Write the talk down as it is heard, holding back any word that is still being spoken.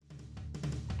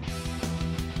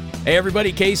Hey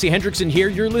everybody, Casey Hendrickson here.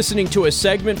 You're listening to a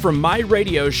segment from my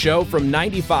radio show from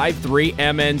 95.3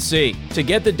 MNC. To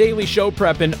get the daily show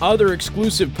prep and other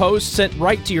exclusive posts sent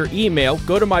right to your email,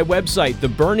 go to my website,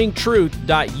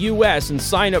 theburningtruth.us, and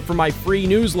sign up for my free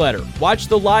newsletter. Watch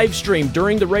the live stream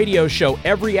during the radio show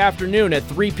every afternoon at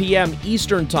 3 p.m.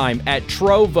 Eastern Time at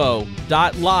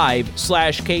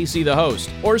trovo.live/Casey the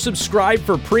host, or subscribe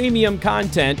for premium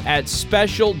content at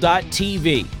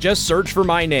special.tv. Just search for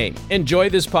my name. Enjoy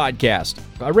this podcast.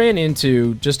 I ran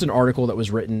into just an article that was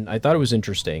written. I thought it was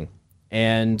interesting,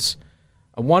 and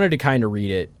I wanted to kind of read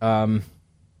it.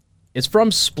 It's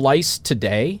from Splice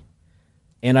Today,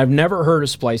 and I've never heard of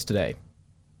Splice Today,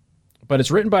 but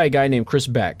it's written by a guy named Chris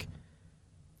Beck,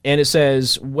 and it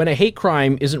says, when a hate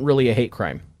crime isn't really a hate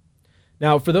crime.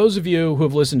 Now, for those of you who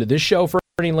have listened to this show for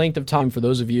any length of time, for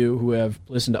those of you who have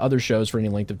listened to other shows for any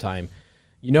length of time,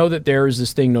 you know that there is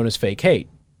this thing known as fake hate.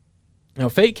 Now,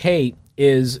 fake hate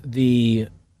is the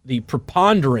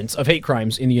preponderance of hate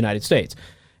crimes in the United States.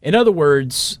 In other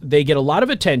words, they get a lot of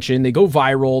attention, they go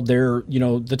viral, they're,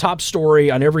 the top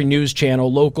story on every news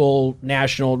channel, local,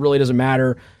 national, it really doesn't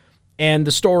matter. And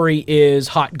the story is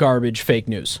hot garbage fake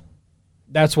news.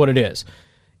 That's what it is.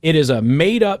 It is a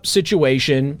made-up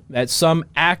situation that some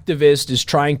activist is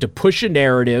trying to push a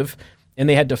narrative, and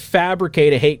they had to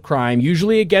fabricate a hate crime,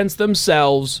 usually against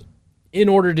themselves, in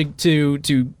order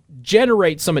to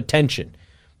generate some attention.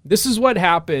 This is what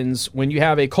happens when you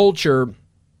have a culture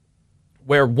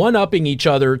where one-upping each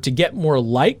other to get more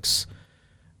likes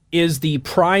is the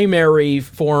primary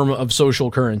form of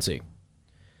social currency.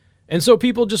 And so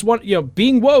people just want,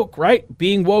 being woke, right?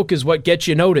 Being woke is what gets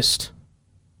you noticed.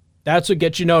 That's what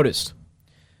gets you noticed.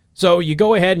 So you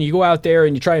go ahead and you go out there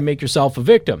and you try and make yourself a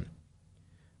victim.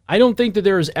 I don't think that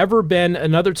there has ever been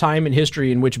another time in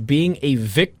history in which being a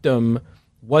victim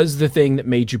was the thing that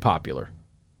made you popular.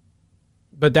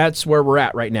 But that's where we're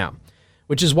at right now,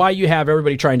 which is why you have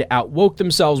everybody trying to out-woke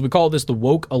themselves. We call this the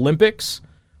woke Olympics.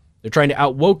 They're trying to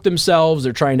out-woke themselves.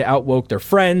 They're trying to out-woke their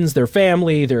friends, their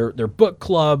family, their book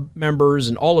club members,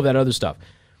 and all of that other stuff.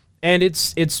 And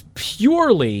it's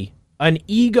purely an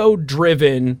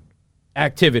ego-driven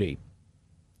activity.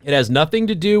 It has nothing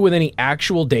to do with any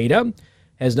actual data,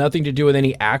 has nothing to do with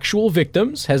any actual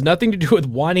victims, has nothing to do with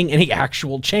wanting any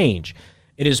actual change.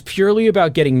 It is purely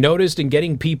about getting noticed and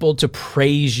getting people to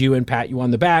praise you and pat you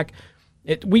on the back.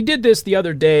 We did this the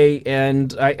other day,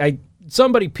 and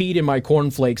somebody peed in my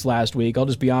cornflakes last week. I'll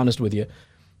just be honest with you.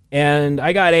 And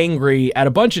I got angry at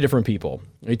a bunch of different people.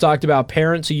 We talked about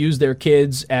parents who use their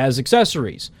kids as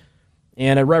accessories.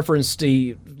 And I referenced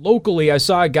locally, I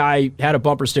saw a guy had a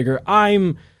bumper sticker.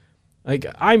 I'm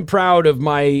proud of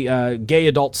my gay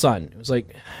adult son. It was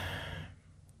like,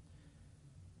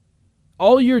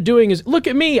 all you're doing is, look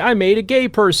at me, I made a gay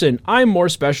person. I'm more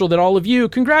special than all of you.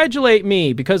 Congratulate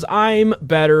me because I'm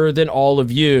better than all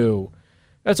of you.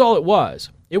 That's all it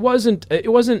was. It wasn't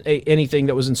anything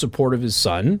that was in support of his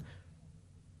son.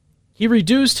 He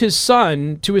reduced his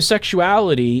son to his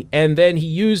sexuality, and then he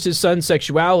used his son's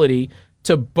sexuality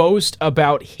to boast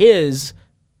about his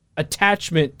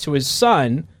attachment to his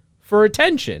son for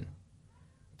attention.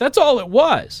 That's all it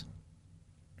was.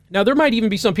 Now, there might even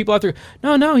be some people out there,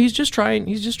 no, he's just trying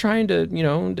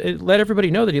to, let everybody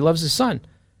know that he loves his son.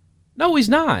 No, he's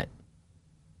not.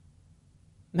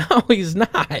 No, he's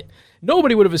not.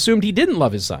 Nobody would have assumed he didn't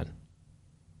love his son.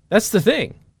 That's the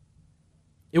thing.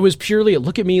 It was purely,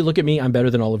 look at me, I'm better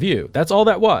than all of you. That's all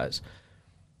that was.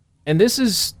 And this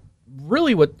is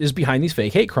really what is behind these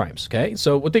fake hate crimes, okay?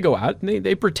 So what they go out, and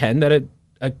they pretend that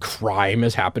a crime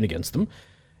has happened against them.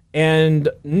 And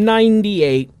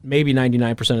 98, maybe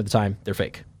 99% of the time, they're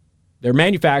fake. They're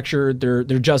manufactured. They're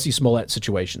Jussie Smollett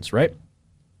situations, right?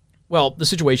 Well, the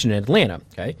situation in Atlanta,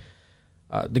 okay?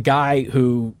 The guy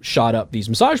who shot up these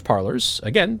massage parlors,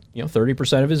 again,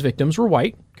 30% of his victims were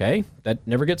white, okay? That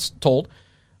never gets told.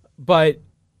 But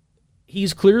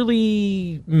he's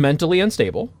clearly mentally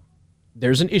unstable.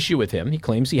 There's an issue with him. He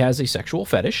claims he has a sexual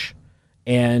fetish,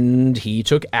 and he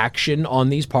took action on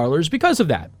these parlors because of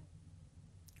that.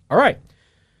 All right.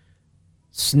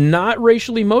 It's not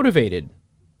racially motivated.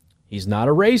 He's not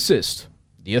a racist.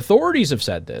 The authorities have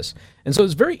said this. And so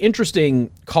it's a very interesting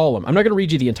column. I'm not going to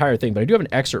read you the entire thing, but I do have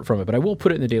an excerpt from it, but I will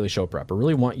put it in the Daily Show Prep. I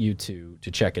really want you to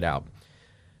check it out.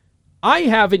 I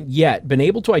haven't yet been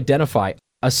able to identify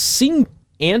a single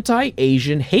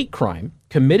anti-Asian hate crime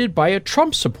committed by a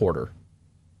Trump supporter.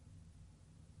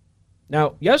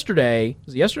 Now, yesterday,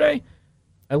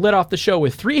 I led off the show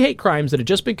with 3 hate crimes that had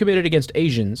just been committed against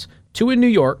Asians, 2 in New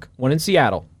York, 1 in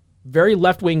Seattle, very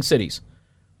left-wing cities.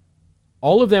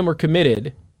 All of them were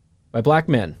committed by black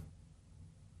men.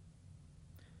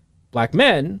 Black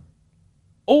men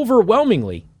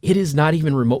overwhelmingly, it is not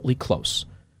even remotely close,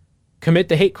 commit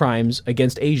the hate crimes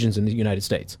against Asians in the United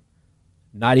States.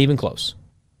 Not even close.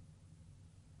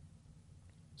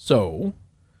 So,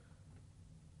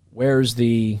 where's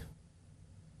the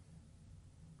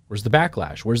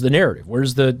backlash? Where's the narrative?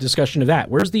 Where's the discussion of that?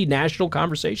 Where's the national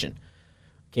conversation?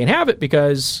 Can't have it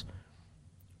because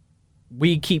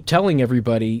we keep telling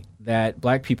everybody that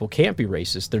black people can't be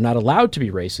racist. They're not allowed to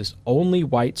be racist. Only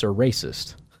whites are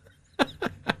racist.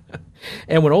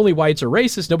 And when only whites are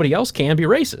racist, nobody else can be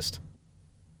racist.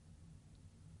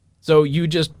 So you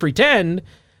just pretend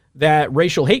that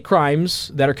racial hate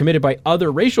crimes that are committed by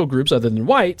other racial groups other than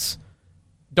whites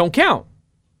don't count.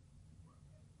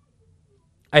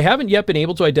 I haven't yet been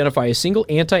able to identify a single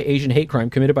anti-Asian hate crime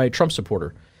committed by a Trump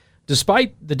supporter.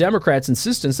 Despite the Democrats'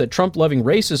 insistence that Trump-loving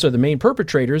racists are the main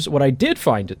perpetrators, what I did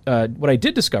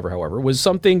discover, however, was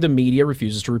something the media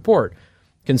refuses to report.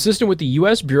 Consistent with the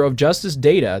U.S. Bureau of Justice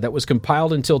data that was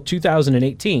compiled until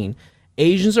 2018,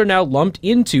 Asians are now lumped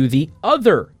into the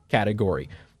other category,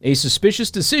 a suspicious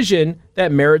decision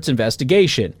that merits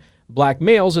investigation. Black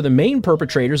males are the main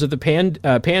perpetrators of the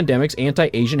pandemic's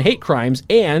anti-Asian hate crimes,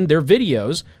 and there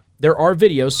are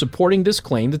videos supporting this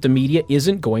claim that the media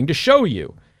isn't going to show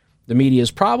you. The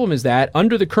media's problem is that,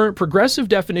 under the current progressive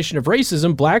definition of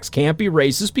racism, blacks can't be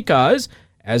racist because,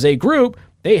 as a group,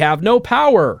 they have no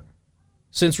power.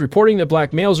 Since reporting that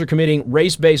black males are committing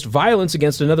race-based violence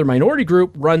against another minority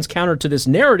group runs counter to this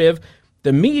narrative,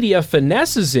 the media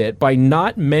finesses it by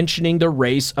not mentioning the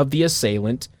race of the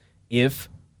assailant if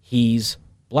he's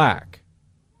black.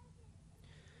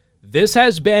 This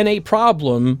has been a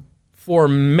problem for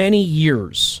many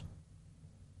years.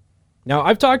 Now,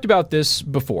 I've talked about this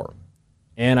before,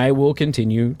 and I will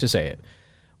continue to say it.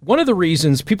 One of the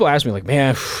reasons people ask me, like,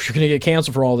 man, you're going to get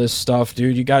canceled for all this stuff,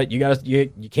 dude. You can't.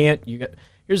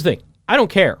 Here's the thing. I don't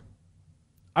care.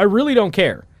 I really don't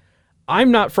care.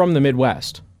 I'm not from the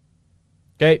Midwest.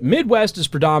 Okay, Midwest is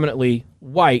predominantly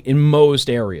white in most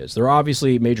areas. There are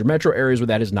obviously major metro areas where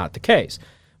that is not the case.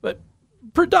 But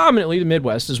predominantly the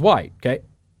Midwest is white, okay?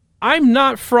 I'm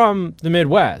not from the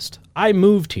Midwest. I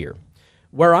moved here.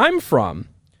 Where I'm from,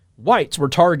 whites were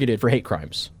targeted for hate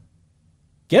crimes.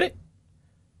 Get it?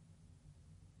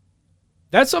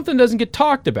 That's something that doesn't get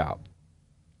talked about.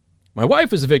 My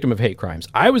wife was the victim of hate crimes.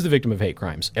 I was the victim of hate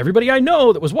crimes. Everybody I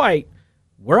know that was white,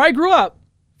 where I grew up,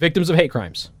 victims of hate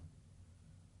crimes.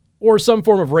 Or some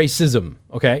form of racism,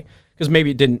 okay? Because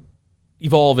maybe it didn't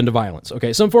evolve into violence,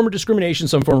 okay? Some form of discrimination,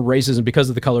 some form of racism because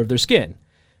of the color of their skin.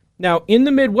 Now, in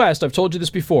the Midwest, I've told you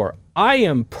this before, I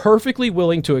am perfectly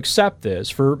willing to accept this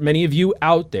for many of you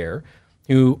out there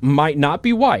who might not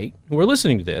be white, who are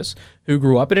listening to this, who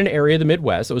grew up in an area of the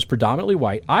Midwest that was predominantly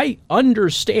white. I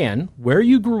understand where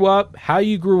you grew up, how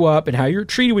you grew up, and how you're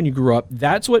treated when you grew up.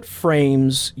 That's what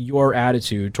frames your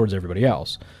attitude towards everybody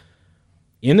else.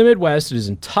 In the Midwest, it is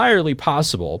entirely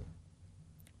possible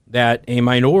that a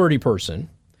minority person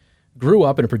grew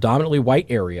up in a predominantly white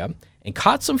area and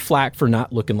caught some flack for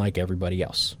not looking like everybody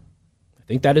else. I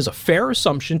think that is a fair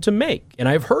assumption to make. And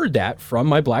I've heard that from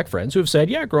my black friends who have said,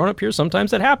 yeah, growing up here,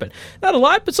 sometimes that happened. Not a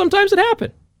lot, but sometimes it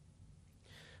happened.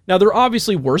 Now, there are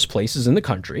obviously worse places in the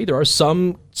country. There are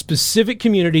some specific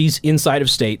communities inside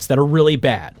of states that are really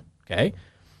bad, okay?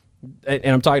 And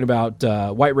I'm talking about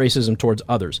white racism towards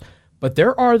others. But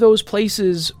there are those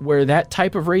places where that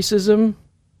type of racism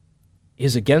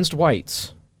is against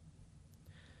whites.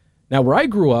 Now, where I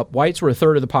grew up, whites were a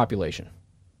third of the population.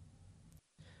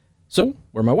 So,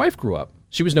 where my wife grew up,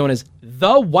 she was known as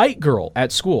the white girl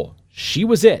at school. She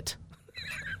was it.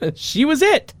 She was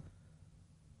it.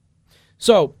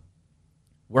 So,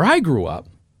 where I grew up,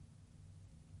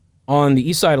 on the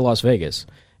east side of Las Vegas,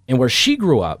 and where she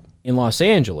grew up in Los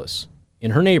Angeles,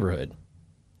 in her neighborhood,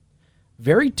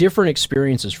 very different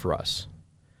experiences for us,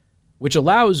 which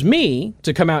allows me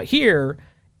to come out here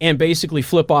and basically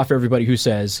flip off everybody who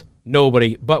says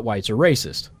nobody but whites are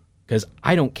racist, because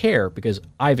I don't care, because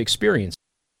I've experienced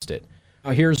it.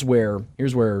 Now, here's where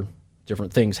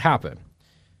different things happen.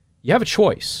 You have a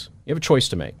choice. You have a choice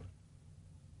to make.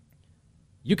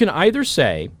 You can either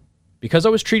say, because I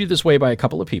was treated this way by a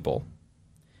couple of people,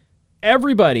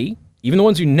 everybody, even the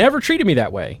ones who never treated me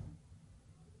that way,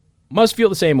 must feel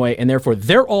the same way, and therefore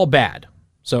they're all bad.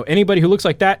 So anybody who looks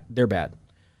like that, they're bad.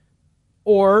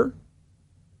 Or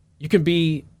you can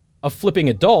be a flipping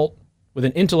adult with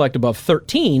an intellect above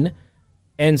 13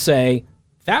 and say,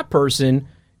 that person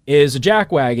is a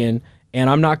jackwagon, and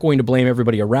I'm not going to blame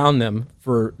everybody around them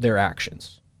for their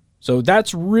actions. So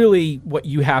that's really what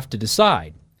you have to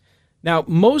decide. Now,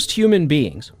 most human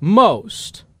beings,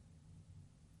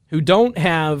 who don't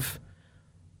have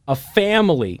a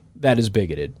family that is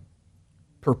bigoted,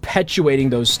 perpetuating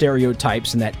those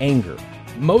stereotypes and that anger.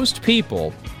 Most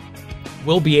people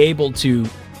will be able to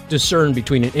discern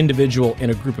between an individual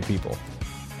and a group of people,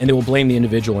 and they will blame the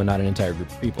individual and not an entire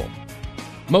group of people.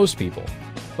 Most people.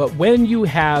 But when you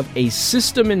have a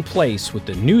system in place with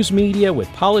the news media,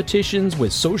 with politicians,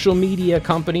 with social media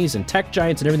companies and tech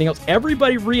giants and everything else,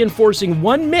 everybody reinforcing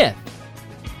one myth,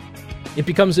 it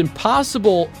becomes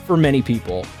impossible for many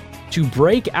people to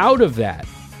break out of that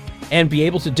and be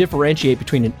able to differentiate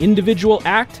between an individual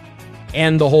act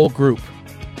and the whole group,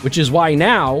 which is why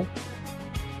now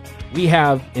we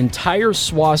have entire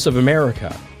swaths of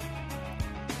America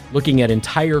looking at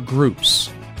entire groups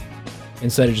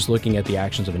instead of just looking at the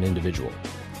actions of an individual.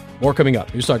 More coming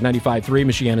up. News Talk 95.3,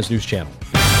 Michiana's news channel.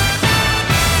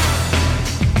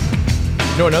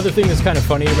 You know, another thing that's kind of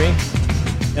funny to me,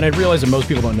 and I realize that most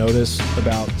people don't know this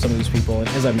about some of these people, and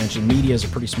as I mentioned, media is a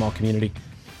pretty small community.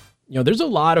 You know, there's a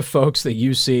lot of folks that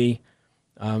you see,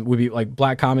 would be like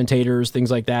black commentators, things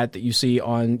like that, that you see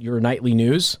on your nightly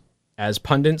news as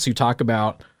pundits who talk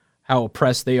about how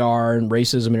oppressed they are and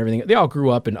racism and everything. They all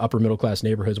grew up in upper middle class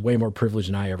neighborhoods, way more privileged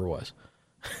than I ever was.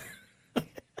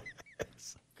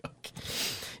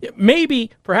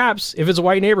 Maybe, perhaps, if it's a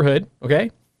white neighborhood,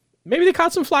 okay, maybe they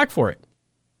caught some flack for it.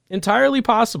 Entirely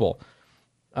possible.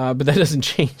 But that doesn't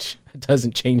change. It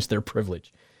doesn't change their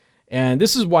privilege. And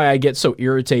this is why I get so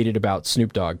irritated about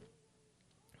Snoop Dogg.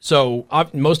 So,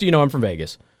 most of you know I'm from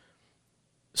Vegas.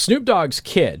 Snoop Dogg's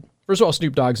kid, first of all,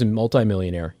 Snoop Dogg's a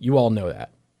multimillionaire. You all know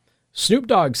that. Snoop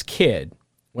Dogg's kid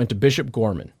went to Bishop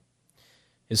Gorman,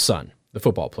 his son, the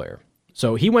football player.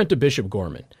 So he went to Bishop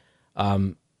Gorman.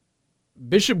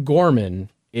 Bishop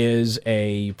Gorman is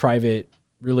a private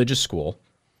religious school.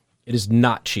 It is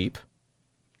not cheap.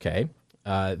 Okay.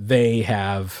 They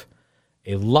have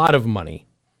a lot of money.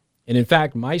 And in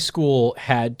fact, my school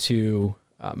had to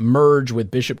merge with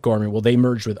Bishop Gorman. Well, they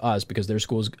merged with us because their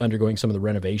school is undergoing some of the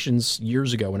renovations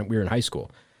years ago when we were in high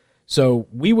school. So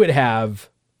we would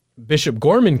have Bishop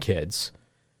Gorman kids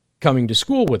coming to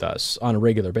school with us on a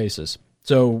regular basis.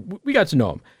 So we got to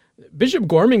know them. Bishop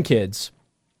Gorman kids,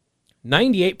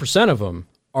 98% of them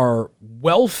are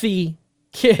wealthy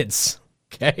kids,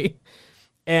 okay?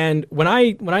 And when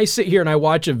I sit here and I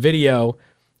watch a video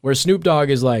where Snoop Dogg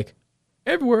is like,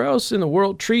 everywhere else in the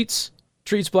world treats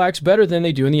blacks better than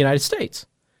they do in the United States.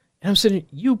 And I'm saying,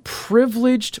 you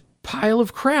privileged pile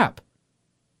of crap.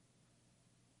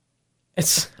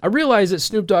 I realize that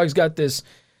Snoop Dogg's got this,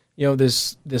 you know,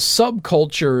 this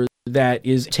subculture that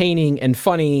is entertaining and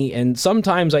funny, and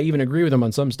sometimes I even agree with him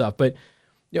on some stuff, but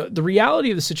you know, the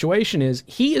reality of the situation is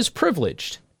he is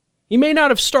privileged. He may not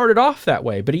have started off that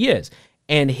way, but he is.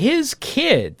 And his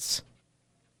kids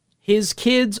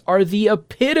are the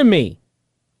epitome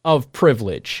of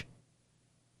privilege.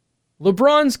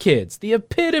 LeBron's kids, the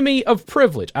epitome of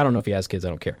privilege. I don't know if he has kids, I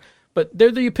don't care. But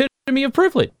they're the epitome of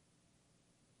privilege.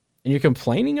 And you're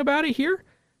complaining about it here?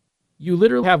 You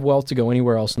literally have wealth to go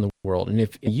anywhere else in the world. And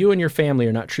if you and your family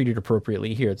are not treated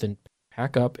appropriately here, then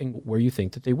pack up and where you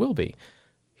think that they will be.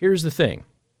 Here's the thing.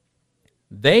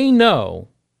 They know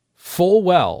full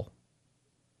well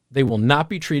they will not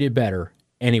be treated better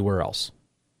anywhere else.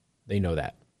 They know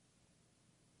that.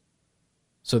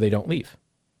 So they don't leave.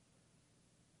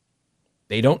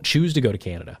 They don't choose to go to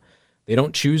Canada. They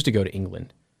don't choose to go to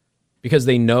England because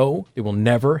they know they will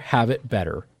never have it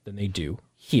better than they do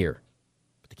here.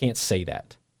 But they can't say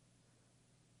that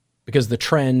because the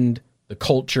trend, the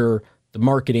culture, the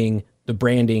marketing, the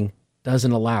branding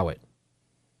doesn't allow it.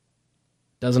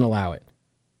 Doesn't allow it.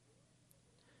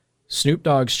 Snoop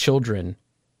Dogg's children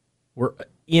were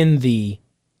in the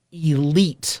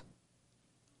elite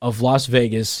of Las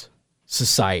Vegas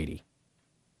society.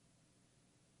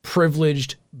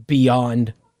 Privileged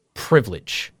beyond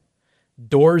privilege.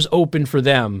 Doors open for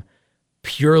them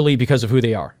purely because of who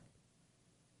they are.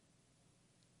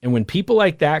 And when people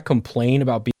like that complain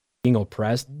about being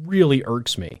oppressed, really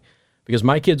irks me because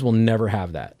my kids will never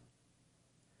have that.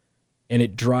 And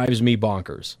it drives me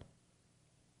bonkers.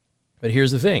 But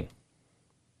here's the thing.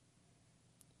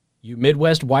 You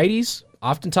Midwest whiteys,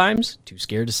 oftentimes, too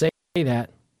scared to say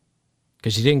that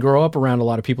because you didn't grow up around a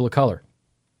lot of people of color.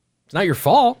 It's not your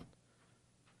fault.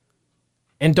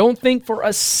 And don't think for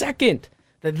a second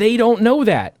that they don't know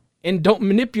that and don't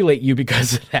manipulate you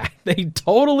because of that. They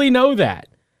totally know that.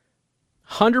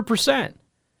 100%.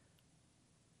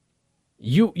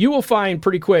 You will find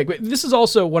pretty quick. This is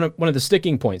also one of the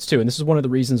sticking points too, and this is one of the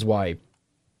reasons why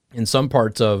in some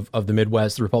parts of the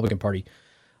Midwest, the Republican Party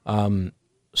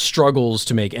struggles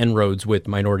to make inroads with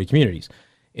minority communities,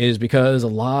 is because a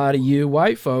lot of you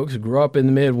white folks who grew up in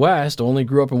the Midwest only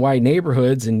grew up in white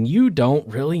neighborhoods, and you don't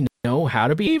really know how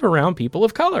to behave around people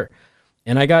of color.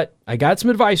 And I got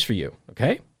some advice for you,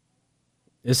 okay?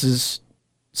 This is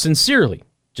sincerely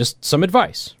just some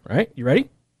advice, right? You ready?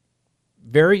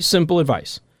 Very simple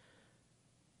advice.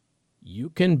 You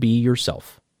can be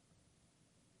yourself.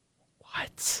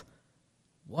 What?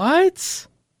 What?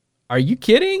 Are you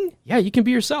kidding? Yeah, you can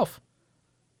be yourself.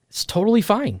 It's totally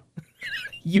fine.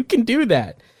 You can do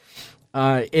that.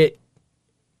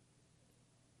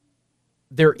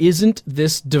 There isn't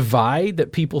this divide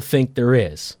that people think there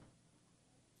is.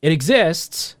 It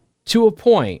exists to a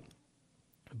point,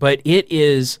 but it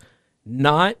is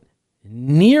not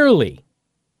nearly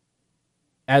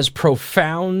as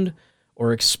profound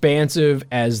or expansive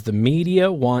as the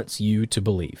media wants you to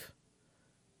believe.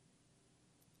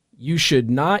 You should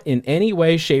not in any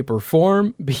way, shape, or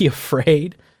form be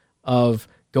afraid of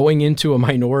going into a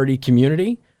minority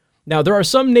community. Now, there are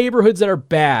some neighborhoods that are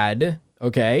bad,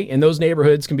 okay? And those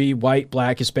neighborhoods can be white,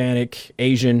 black, Hispanic,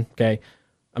 Asian, okay?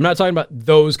 I'm not talking about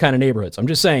those kind of neighborhoods. I'm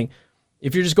just saying,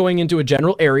 if you're just going into a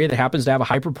general area that happens to have a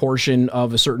high proportion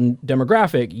of a certain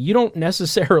demographic, you don't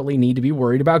necessarily need to be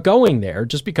worried about going there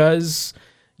just because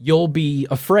you'll be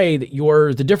afraid that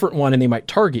you're the different one and they might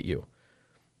target you.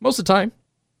 Most of the time,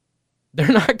 they're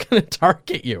not going to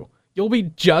target you. You'll be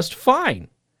just fine.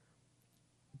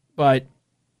 But,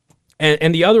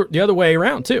 and the other way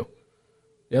around too.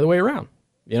 The other way around.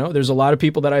 You know, there's a lot of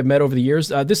people that I've met over the years.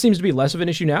 This seems to be less of an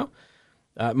issue now.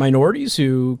 Minorities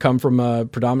who come from a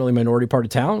predominantly minority part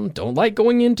of town don't like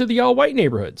going into the all-white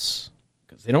neighborhoods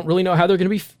because they don't really know how they're going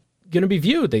to be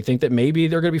viewed. They think that maybe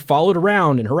they're going to be followed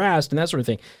around and harassed and that sort of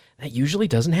thing. That usually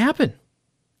doesn't happen.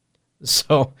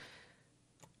 So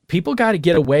people got to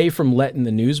get away from letting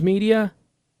the news media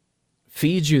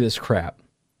feed you this crap.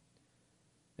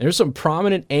 And there's some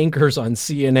prominent anchors on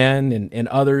CNN and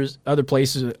other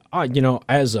places. You know,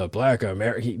 as a black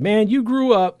American, man, you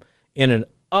grew up in an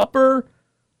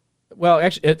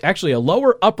actually a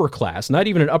lower upper class, not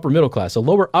even an upper middle class, a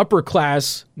lower upper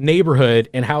class neighborhood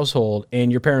and household,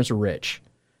 and your parents were rich.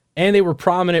 And they were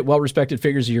prominent, well-respected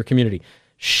figures of your community.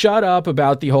 Shut up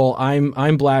about the whole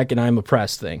I'm black and I'm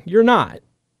oppressed thing. You're not.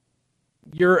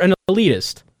 You're an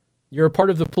elitist. You're a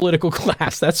part of the political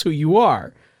class. That's who you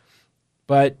are.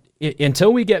 But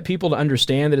until we get people to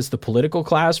understand that it's the political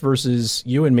class versus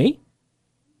you and me,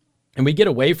 and we get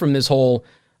away from this whole,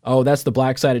 oh, that's the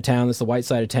black side of town, that's the white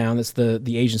side of town, that's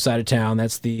the Asian side of town,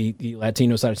 that's the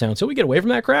Latino side of town. Until we get away from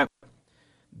that crap,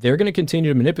 they're going to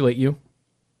continue to manipulate you.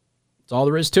 That's all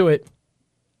there is to it.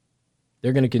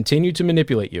 They're going to continue to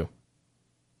manipulate you.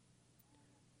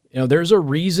 You know, there's a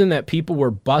reason that people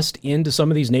were bussed into some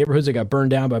of these neighborhoods that got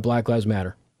burned down by Black Lives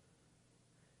Matter.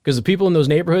 Because the people in those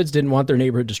neighborhoods didn't want their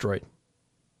neighborhood destroyed.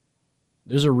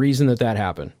 There's a reason that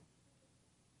happened.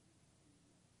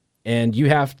 And you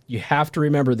have to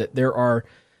remember that there are,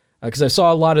 because I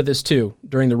saw a lot of this too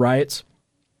during the riots,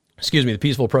 the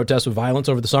peaceful protests with violence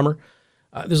over the summer.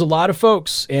 There's a lot of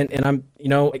folks, and I'm,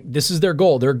 this is their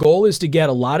goal. Their goal is to get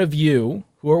a lot of you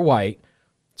who are white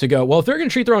to go, well, if they're going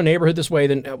to treat their own neighborhood this way,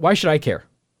 then why should I care?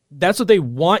 That's what they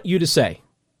want you to say.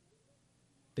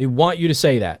 They want you to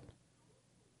say that.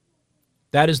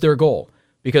 That is their goal.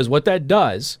 Because what that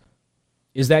does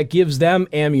is that gives them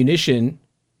ammunition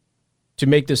to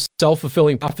make this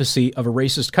self-fulfilling prophecy of a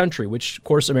racist country, which, of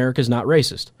course, America is not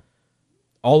racist.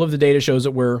 All of the data shows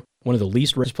that we're one of the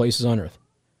least racist places on earth.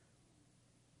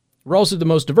 We're also the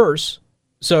most diverse,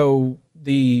 so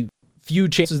the few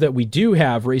chances that we do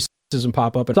have racism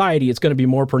pop up in society, it's going to be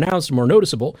more pronounced and more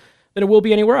noticeable than it will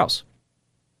be anywhere else.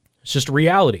 It's just a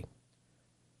reality.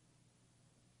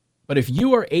 But if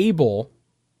you are able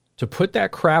to put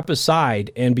that crap aside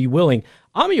and be willing,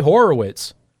 Ami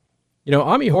Horowitz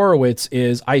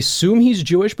is, I assume he's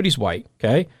Jewish, but he's white,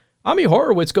 okay? Ami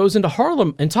Horowitz goes into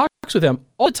Harlem and talks with them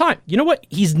all the time. You know what?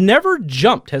 He's never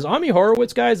jumped. Has Ami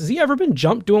Horowitz, guys, has he ever been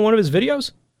jumped doing one of his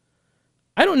videos?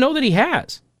 I don't know that he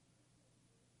has.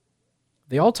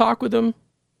 They all talk with him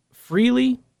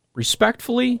freely,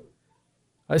 respectfully.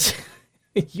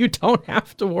 You don't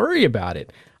have to worry about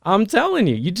it. I'm telling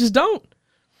you, you just don't.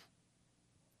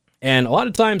 And a lot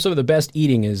of times, some of the best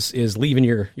eating is leaving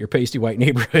your pasty white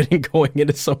neighborhood and going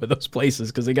into some of those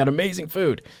places because they got amazing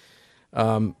food.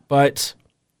 But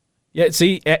yeah,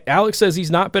 see, Alex says he's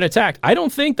not been attacked. I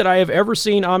don't think that I have ever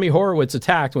seen Ami Horowitz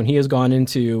attacked when he has gone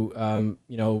into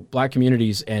black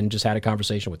communities and just had a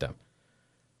conversation with them.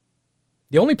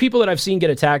 The only people that I've seen get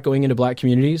attacked going into black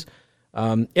communities,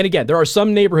 and again, there are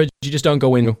some neighborhoods you just don't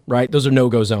go into, right? Those are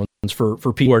no-go zones for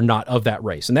people who are not of that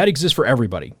race. And that exists for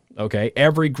everybody, okay?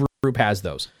 Every group has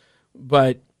those.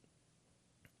 But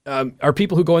are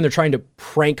people who go in there trying to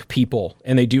prank people,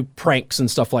 and they do pranks and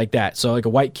stuff like that. So like a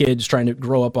white kid's trying to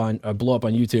blow up on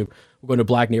YouTube, will go into a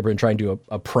black neighborhood and try and do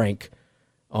a prank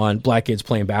on black kids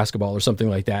playing basketball or something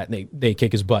like that, and they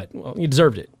kick his butt. Well, he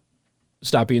deserved it.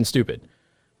 Stop being stupid.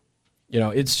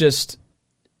 It's just,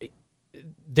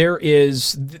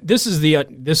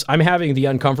 I'm having the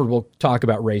uncomfortable talk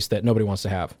about race that nobody wants to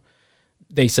have.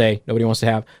 They say nobody wants to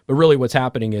have, but really what's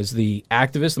happening is the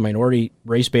activists, the minority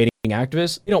race baiting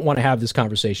activists, they don't want to have this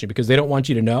conversation because they don't want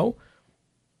you to know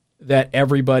that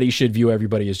everybody should view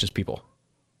everybody as just people.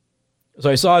 So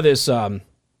I saw this, I'm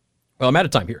out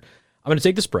of time here. I'm going to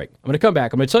take this break. I'm going to come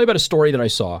back. I'm going to tell you about a story that I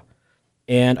saw,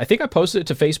 and I think I posted it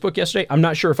to Facebook yesterday. I'm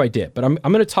not sure if I did, but I'm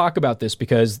going to talk about this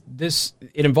because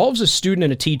it involves a student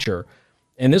and a teacher,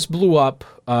 and this blew up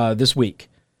this week,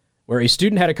 where a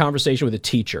student had a conversation with a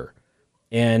teacher.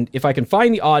 And if I can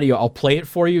find the audio, I'll play it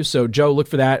for you. So Joe, look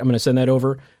for that. I'm going to send that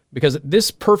over because this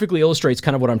perfectly illustrates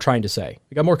kind of what I'm trying to say.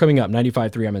 We got more coming up.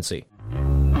 95.3 MNC.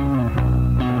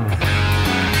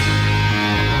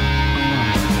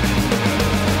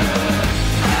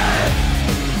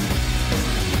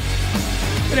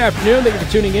 Good afternoon. Thank you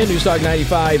for tuning in. News Talk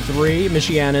 95.3,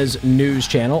 Michiana's news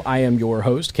channel. I am your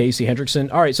host, Casey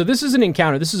Hendrickson. All right, so this is an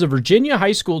encounter. This is a Virginia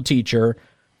high school teacher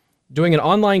doing an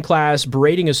online class,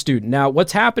 berating a student. Now,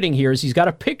 what's happening here is he's got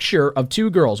a picture of two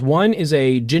girls. One is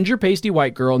a ginger pasty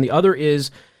white girl, and the other is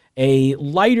a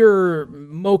lighter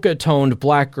mocha-toned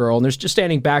black girl, and they're just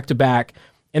standing back to back,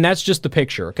 and that's just the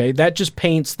picture, okay? That just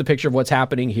paints the picture of what's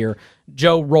happening here.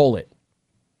 Joe, roll it.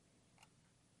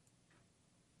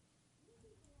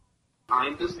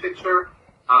 Behind this picture,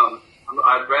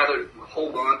 I'd rather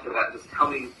hold on to that. Just tell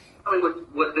me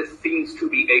what this seems to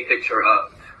be a picture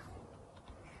of.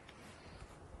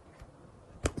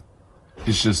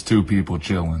 It's just two people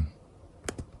chilling.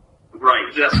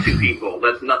 Right, just two people.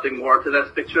 There's nothing more to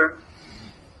this picture?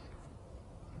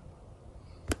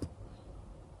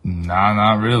 Nah,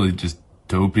 not really. Just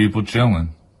two people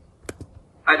chilling.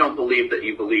 I don't believe that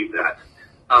you believe that.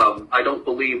 I don't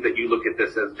believe that you look at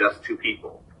this as just two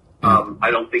people.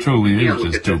 I don't think truly is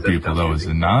just two people, though, is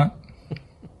it not?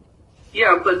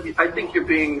 Yeah, but I think you're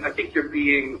being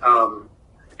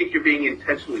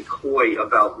intentionally coy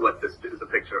about what this is a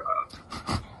picture of.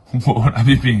 What would I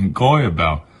be being coy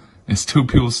about? It's two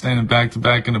people standing back to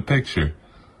back in a picture.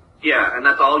 Yeah, and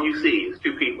that's all you see is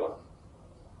two people.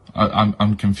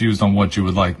 I'm confused on what you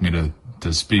would like me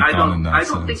to speak on in that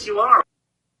sense. I don't think you are.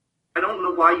 I don't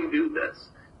know why you do this.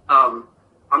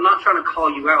 I'm not trying to call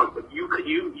you out, but you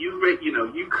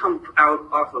come out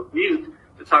off of mute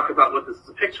to talk about what this is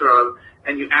a picture of,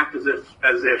 and you act as if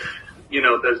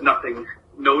there's nothing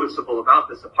noticeable about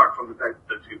this apart from the fact that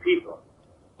they're two people.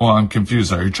 Well, I'm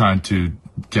confused. Are you trying to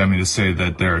get me to say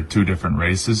that there are two different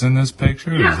races in this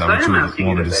picture? Yes, is that what you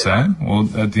want me to say? Well,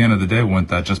 at the end of the day, wouldn't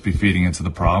that just be feeding into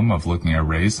the problem of looking at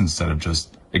race instead of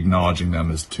just acknowledging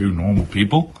them as two normal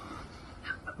people?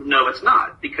 No, it's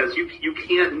not, because you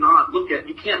can't look at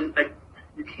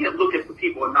the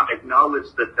people and not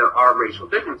acknowledge that there are racial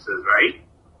differences, right?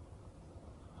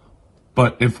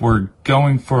 But if we're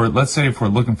let's say if we're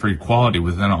looking for equality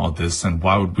within all this, then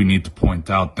why would we need to point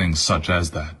out things such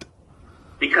as that?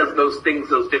 Because those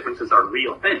differences are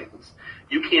real things.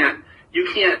 You can't.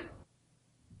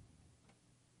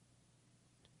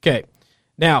 Okay.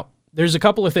 Now, there's a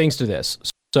couple of things to this.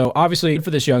 So obviously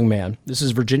for this young man, this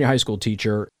is a Virginia high school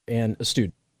teacher and a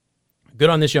student. Good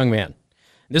on this young man.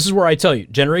 This is where I tell you,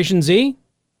 Generation Z,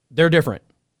 they're different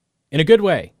in a good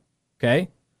way. Okay.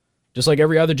 Just like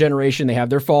every other generation, they have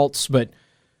their faults, but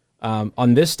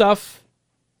on this stuff,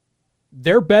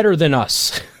 they're better than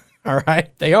us. All right.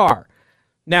 They are.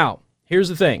 Now, here's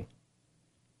the thing.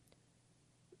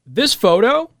 This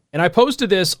photo, and I posted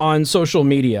this on social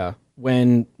media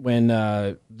when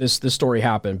this story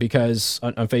happened because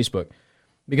on Facebook,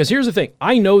 because here's the thing.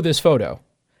 I know this photo.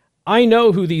 I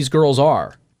know who these girls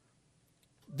are.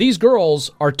 These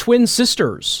girls are twin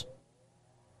sisters.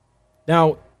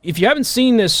 Now, if you haven't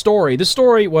seen this story it's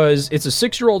a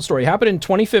 6-year-old story. It happened in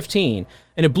 2015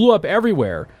 and it blew up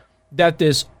everywhere that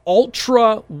this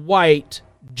ultra white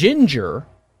ginger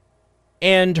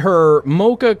and her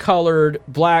mocha colored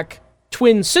black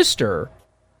twin sister,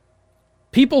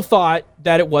 people thought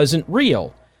that it wasn't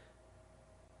real.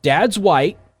 Dad's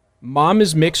white, mom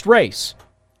is mixed race.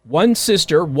 One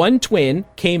sister, one twin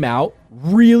came out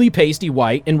really pasty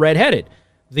white and redheaded.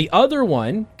 The other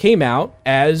one came out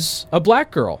as a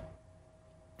black girl.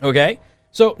 Okay?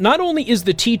 So not only is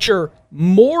the teacher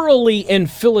morally and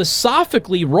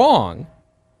philosophically wrong,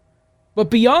 but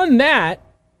beyond that,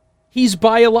 he's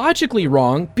biologically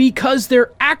wrong because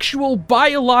they're actual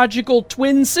biological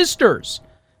twin sisters.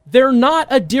 They're not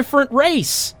a different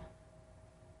race.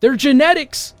 Their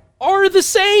genetics are the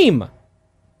same.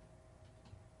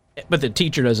 But the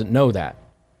teacher doesn't know that.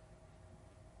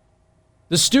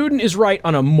 The student is right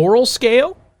on a moral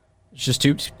scale. It's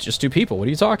just two people. What are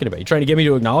you talking about? You trying to get me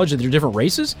to acknowledge that they're different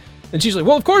races? And she's like,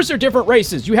 well, of course they're different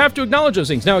races. You have to acknowledge those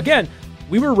things. Now, again,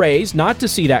 we were raised not to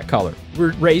see that color. We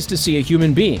were raised to see a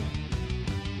human being.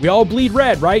 We all bleed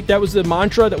red, right? That was the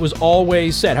mantra that was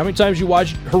always said. How many times you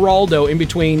watched Geraldo in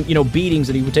between, beatings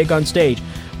that he would take on stage?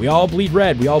 We all bleed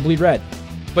red. We all bleed red.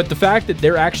 But the fact that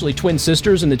they're actually twin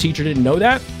sisters and the teacher didn't know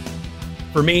that,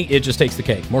 for me, it just takes the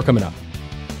cake. More coming up.